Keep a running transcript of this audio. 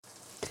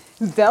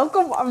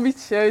Welkom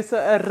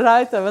ambitieuze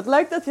ruiter. Wat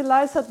leuk dat je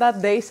luistert naar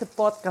deze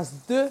podcast.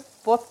 De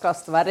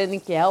podcast waarin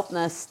ik je help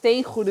naar een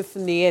steengoede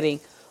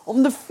fundering.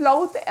 Om de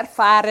flow te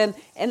ervaren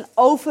en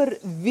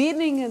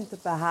overwinningen te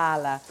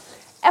behalen.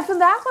 En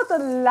vandaag wordt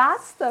de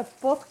laatste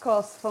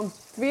podcast van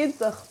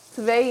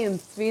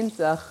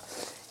 2022.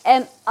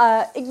 En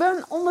ik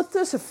ben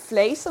ondertussen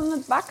vlees aan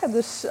het bakken.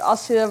 Dus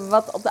als je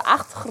wat op de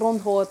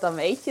achtergrond hoort, dan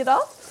weet je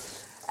dat.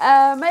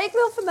 Maar ik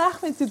wil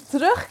vandaag met u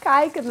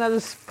terugkijken naar de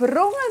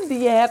sprongen die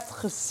je hebt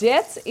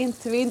gezet in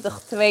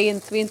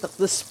 2022.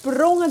 De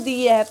sprongen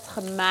die je hebt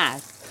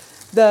gemaakt.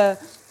 De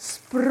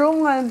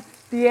sprongen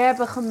die je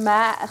hebben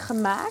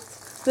gemaakt.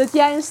 Dat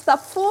jij een stap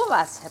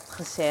voorwaarts hebt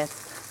gezet.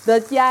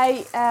 Dat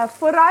jij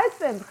vooruit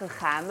bent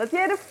gegaan. Dat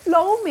jij de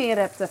flow meer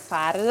hebt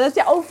ervaren. Dat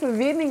je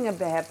overwinningen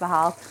hebt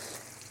behaald.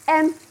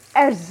 En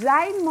er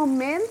zijn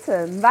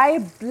momenten waar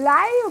je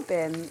blij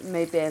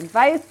mee bent,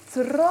 waar je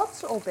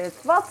trots op bent.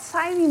 Wat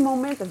zijn die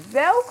momenten?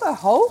 Welke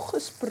hoge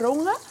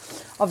sprongen,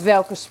 of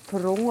welke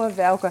sprongen,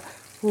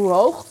 hoe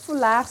hoog of hoe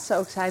laag ze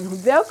ook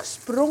zijn, welke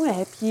sprongen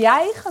heb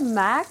jij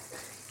gemaakt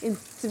in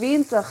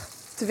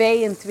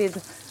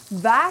 2022?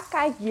 Waar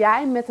kijk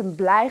jij met een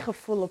blij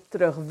gevoel op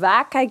terug?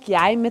 Waar kijk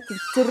jij met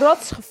een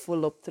trots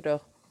gevoel op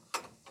terug?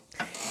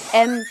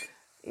 En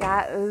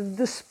ja,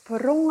 de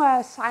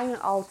sprongen zijn er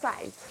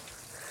altijd.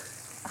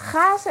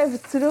 Ga eens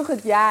even terug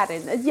het jaar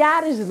in. Het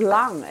jaar is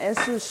lang.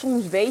 En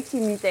soms weet je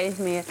niet eens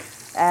meer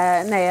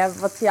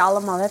wat je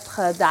allemaal hebt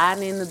gedaan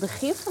in het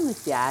begin van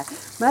het jaar.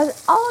 Maar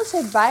alles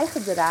heeft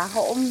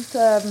bijgedragen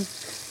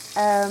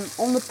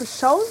om de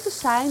persoon te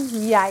zijn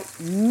die jij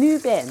nu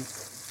bent.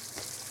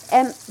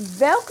 En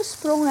welke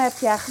sprongen heb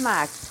jij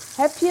gemaakt?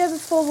 Heb je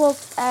bijvoorbeeld,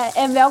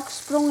 en welke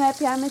sprongen heb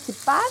jij met je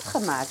paard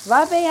gemaakt?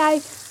 Waar ben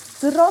jij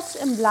trots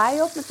en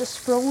blij op met de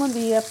sprongen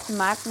die je hebt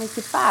gemaakt met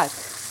je paard?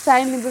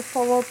 Zijn jullie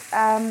bijvoorbeeld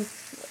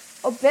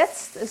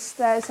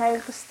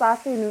zijn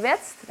gestart in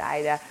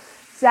wedstrijden?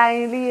 Zijn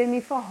jullie in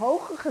niveau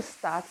hoger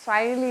gestart?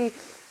 Zijn jullie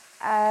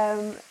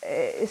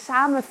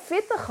samen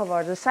fitter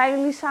geworden? Zijn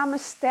jullie samen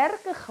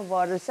sterker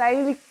geworden? Zijn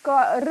jullie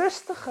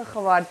rustiger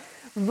geworden?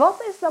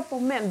 Wat is dat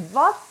moment?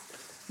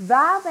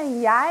 Waar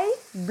ben jij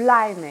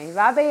blij mee?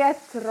 Waar ben jij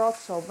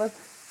trots op?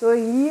 Door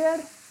hier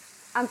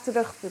aan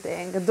terug te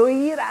denken, door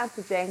hier aan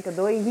te denken,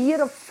 door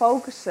hierop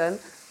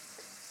focussen,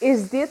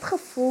 is dit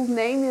gevoel,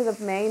 neem je dat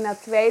mee naar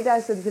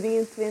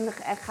 2023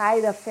 en ga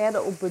je daar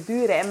verder op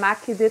beduren en maak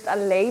je dit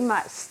alleen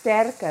maar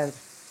sterker.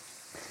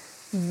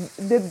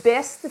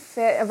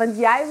 Want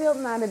jij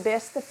wilt naar de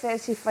beste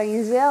versie van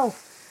jezelf.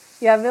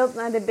 Jij wilt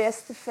naar de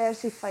beste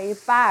versie van je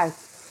paard.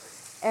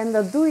 En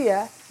dat doe je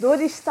door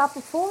die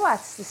stappen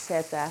voorwaarts te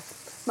zetten.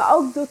 Maar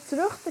ook door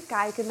terug te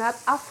kijken naar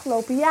het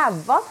afgelopen jaar.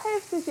 Wat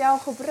heeft dit jou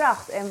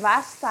gebracht? En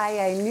waar sta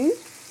jij nu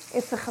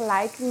in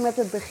vergelijking met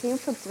het begin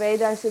van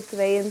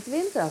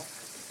 2022?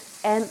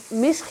 En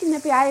misschien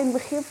heb jij in het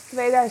begin van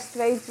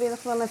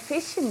 2022 wel een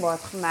vision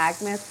board gemaakt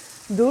met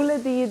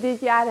doelen die je dit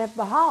jaar hebt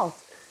behaald.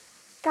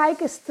 Kijk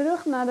eens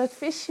terug naar dat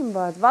vision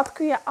board. Wat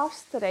kun je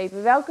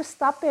afstrepen? Welke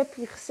stappen heb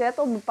je gezet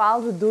om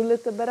bepaalde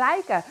doelen te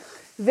bereiken?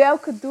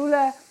 Welke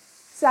doelen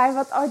zijn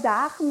wat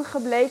uitdagender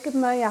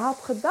gebleken dan je had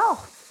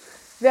gedacht?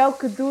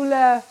 Welke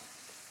doelen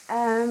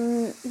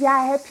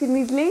heb je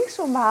niet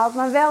linksom behaald,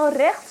 maar wel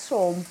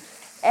rechtsom?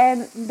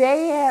 En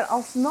ben je er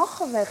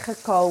alsnog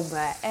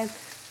gekomen? En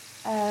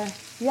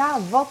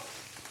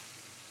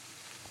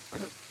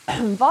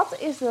wat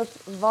is het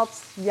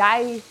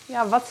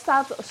wat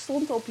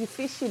stond op je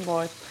vision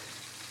board?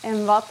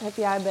 En wat heb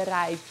jij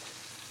bereikt?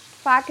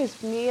 Vaak is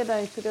het meer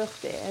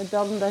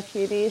dan dat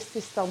je in eerste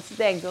instantie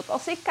denkt. Want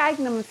als ik kijk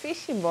naar mijn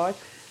vision board,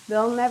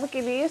 dan heb ik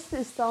in eerste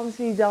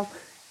instantie, dat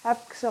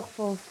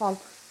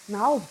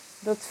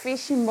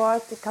vision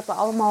board, ik had er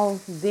allemaal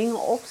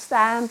dingen op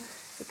staan.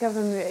 Ik heb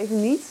hem nu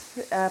even niet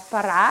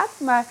paraat,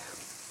 maar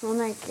dan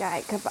denk ik,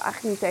 ik heb er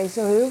eigenlijk niet eens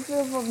zo heel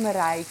veel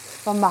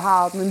van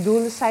behaald. Mijn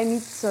doelen zijn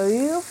niet zo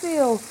heel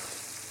veel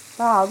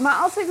behaald. Maar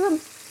als ik dan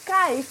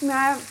kijk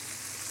naar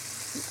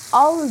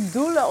alle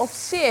doelen op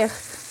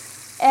zich,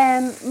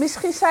 en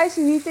misschien zijn ze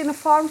niet in de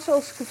vorm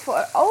zoals ik het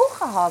voor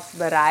ogen had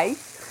bereikt,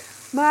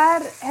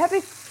 maar heb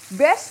ik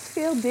best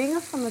veel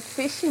dingen van het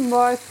vision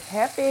board,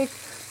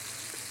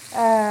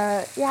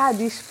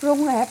 die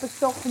sprongen heb ik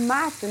toch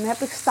gemaakt. En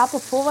heb ik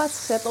stappen voorwaarts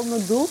gezet om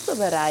het doel te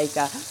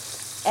bereiken.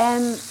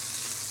 En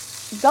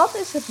dat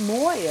is het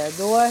mooie.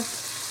 Door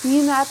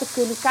hiernaar te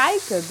kunnen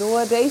kijken.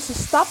 Door deze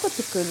stappen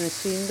te kunnen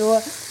zien.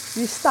 Door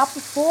die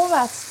stappen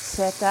voorwaarts te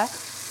zetten.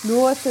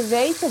 Door te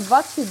weten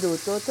wat je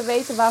doet. Door te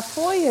weten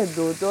waarvoor je het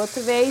doet. Door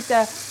te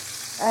weten...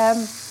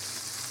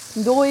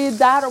 door je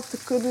daarop te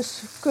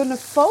kunnen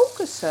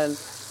focussen.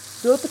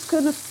 Door te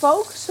kunnen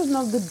focussen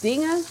op de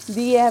dingen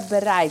die je hebt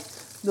bereikt.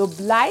 Door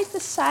blij te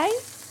zijn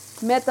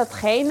met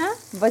datgene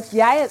wat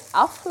jij het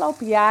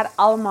afgelopen jaar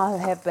allemaal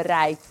hebt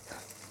bereikt.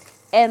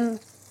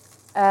 En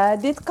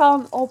dit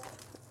kan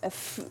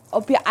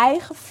op je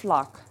eigen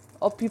vlak,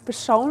 op je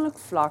persoonlijk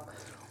vlak,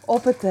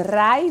 op het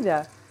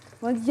rijden.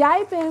 Want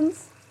jij bent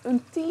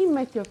een team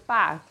met je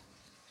paard.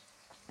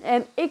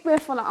 En ik ben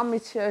van de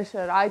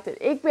ambitieuze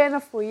ruiter. Ik ben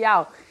er voor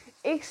jou.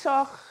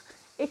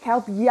 Ik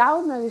help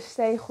jou naar de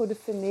steengoede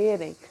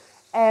fundering.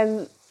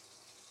 En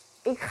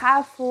ik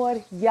ga voor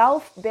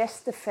jouw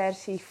beste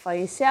versie van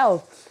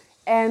jezelf.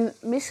 En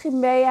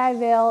misschien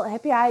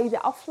heb jij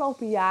de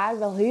afgelopen jaar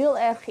wel heel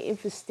erg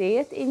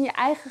geïnvesteerd in je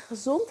eigen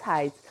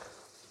gezondheid.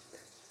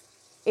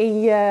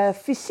 In je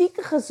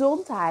fysieke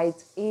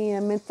gezondheid, in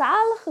je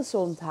mentale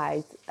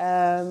gezondheid.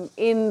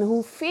 In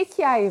hoe fit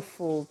jij je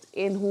voelt.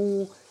 In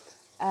hoe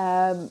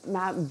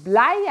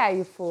blij jij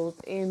je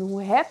voelt. In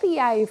hoe happy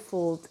jij je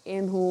voelt.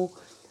 In hoe...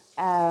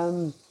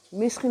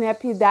 misschien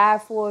heb je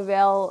daarvoor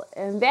wel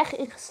een weg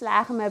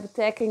ingeslagen met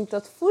betrekking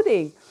tot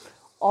voeding.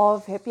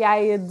 Of heb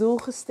jij je doel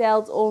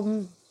gesteld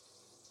om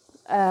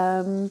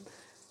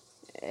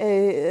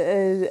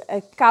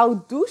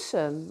koud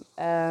douchen?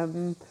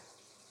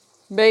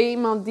 Ben je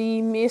iemand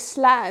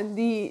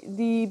die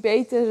die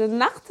betere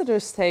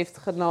nachtrust heeft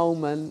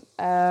genomen?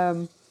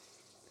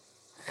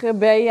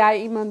 Ben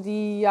jij iemand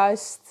die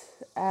juist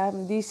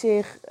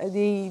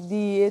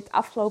die het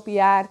afgelopen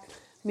jaar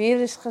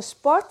meer is gaan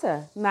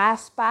sporten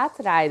naast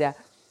paardrijden?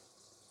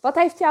 Wat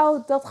heeft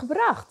jou dat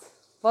gebracht?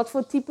 Wat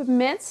voor type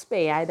mens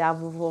ben jij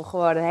daarvoor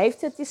geworden?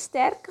 Heeft het je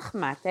sterker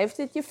gemaakt? Heeft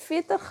het je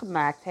fitter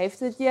gemaakt? Heeft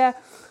het je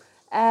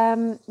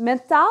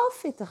mentaal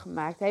fitter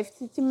gemaakt? Heeft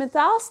het je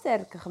mentaal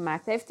sterker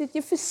gemaakt? Heeft het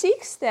je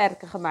fysiek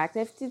sterker gemaakt?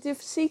 Heeft het je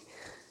fysiek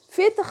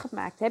fitter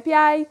gemaakt? Heb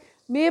jij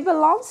meer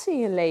balans in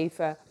je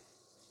leven?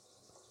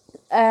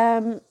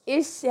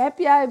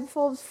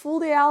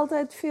 Voelde je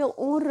altijd veel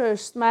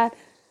onrust, maar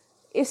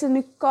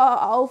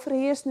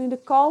overheerst nu de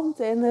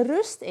kalmte en de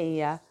rust in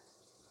je?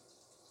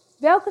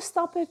 Welke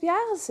stappen heb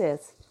jij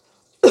gezet?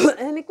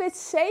 En ik weet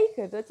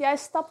zeker dat jij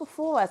stappen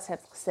voorwaarts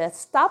hebt gezet.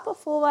 Stappen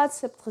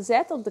voorwaarts hebt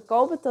gezet om te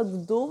komen tot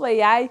het doel waar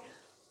jij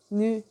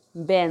nu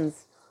bent.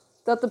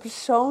 Tot de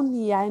persoon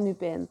die jij nu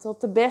bent.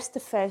 Tot de beste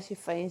versie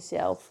van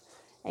jezelf.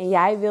 En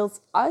jij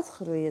wilt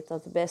uitgroeien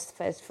tot de beste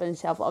versie van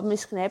jezelf. Of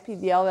misschien heb je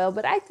die al wel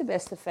bereikt, de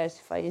beste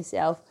versie van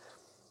jezelf.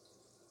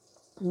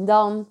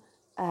 Dan,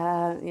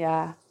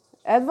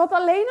 het wordt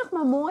alleen nog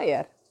maar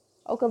mooier.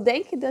 Ook al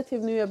denk je dat je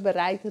hem nu hebt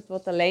bereikt, het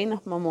wordt alleen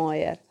nog maar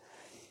mooier.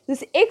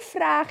 Dus ik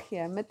vraag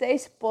je met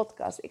deze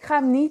podcast, ik ga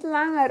hem niet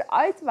langer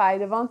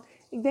uitweiden, want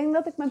ik denk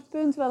dat ik mijn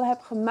punt wel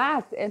heb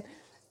gemaakt. En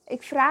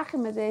ik vraag je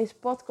met deze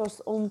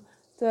podcast om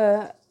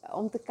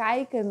te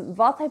kijken,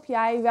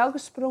 welke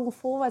sprongen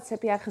voorwaarts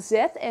heb jij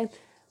gezet en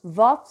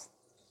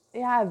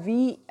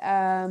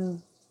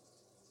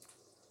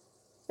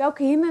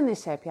welke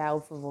hindernissen heb jij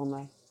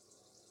overwonnen?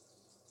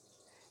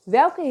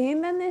 Welke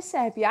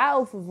hindernissen heb jij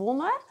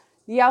overwonnen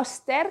die jou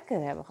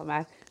sterker hebben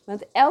gemaakt?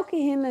 Want elke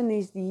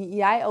hindernis die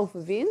jij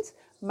overwint,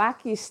 maak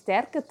je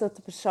sterker tot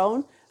de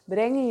persoon,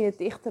 breng je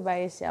dichter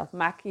bij jezelf,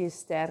 maak je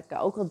sterker.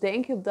 Ook al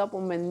denk je op dat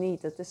moment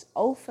niet, het is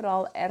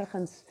overal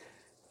ergens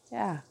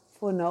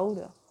voor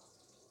nodig.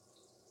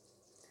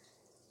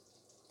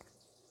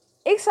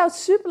 Ik zou het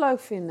superleuk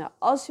vinden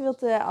als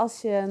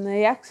je een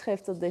reactie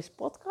geeft op deze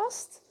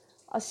podcast.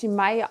 Als je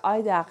mij je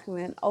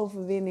uitdagingen en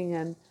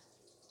overwinningen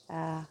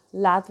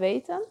laat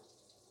weten.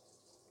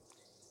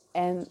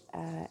 En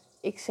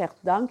ik zeg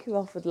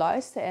dankjewel voor het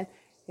luisteren en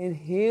een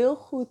heel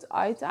goed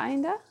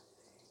uiteinde.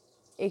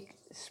 Ik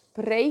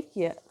spreek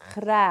je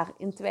graag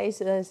in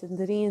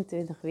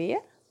 2023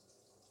 weer.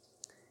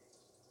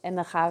 En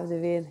dan gaan we er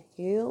weer een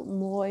heel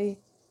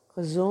mooi,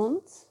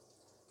 gezond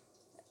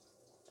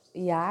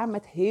jaar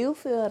met heel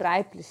veel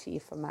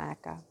rijplezier van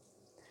maken.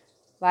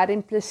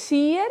 Waarin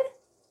plezier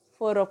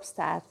voorop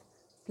staat.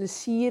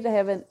 Plezier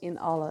hebben in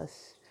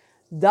alles.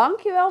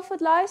 Dankjewel voor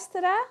het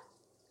luisteren.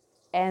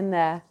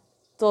 En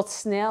tot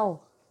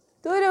snel.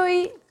 Doei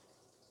doei!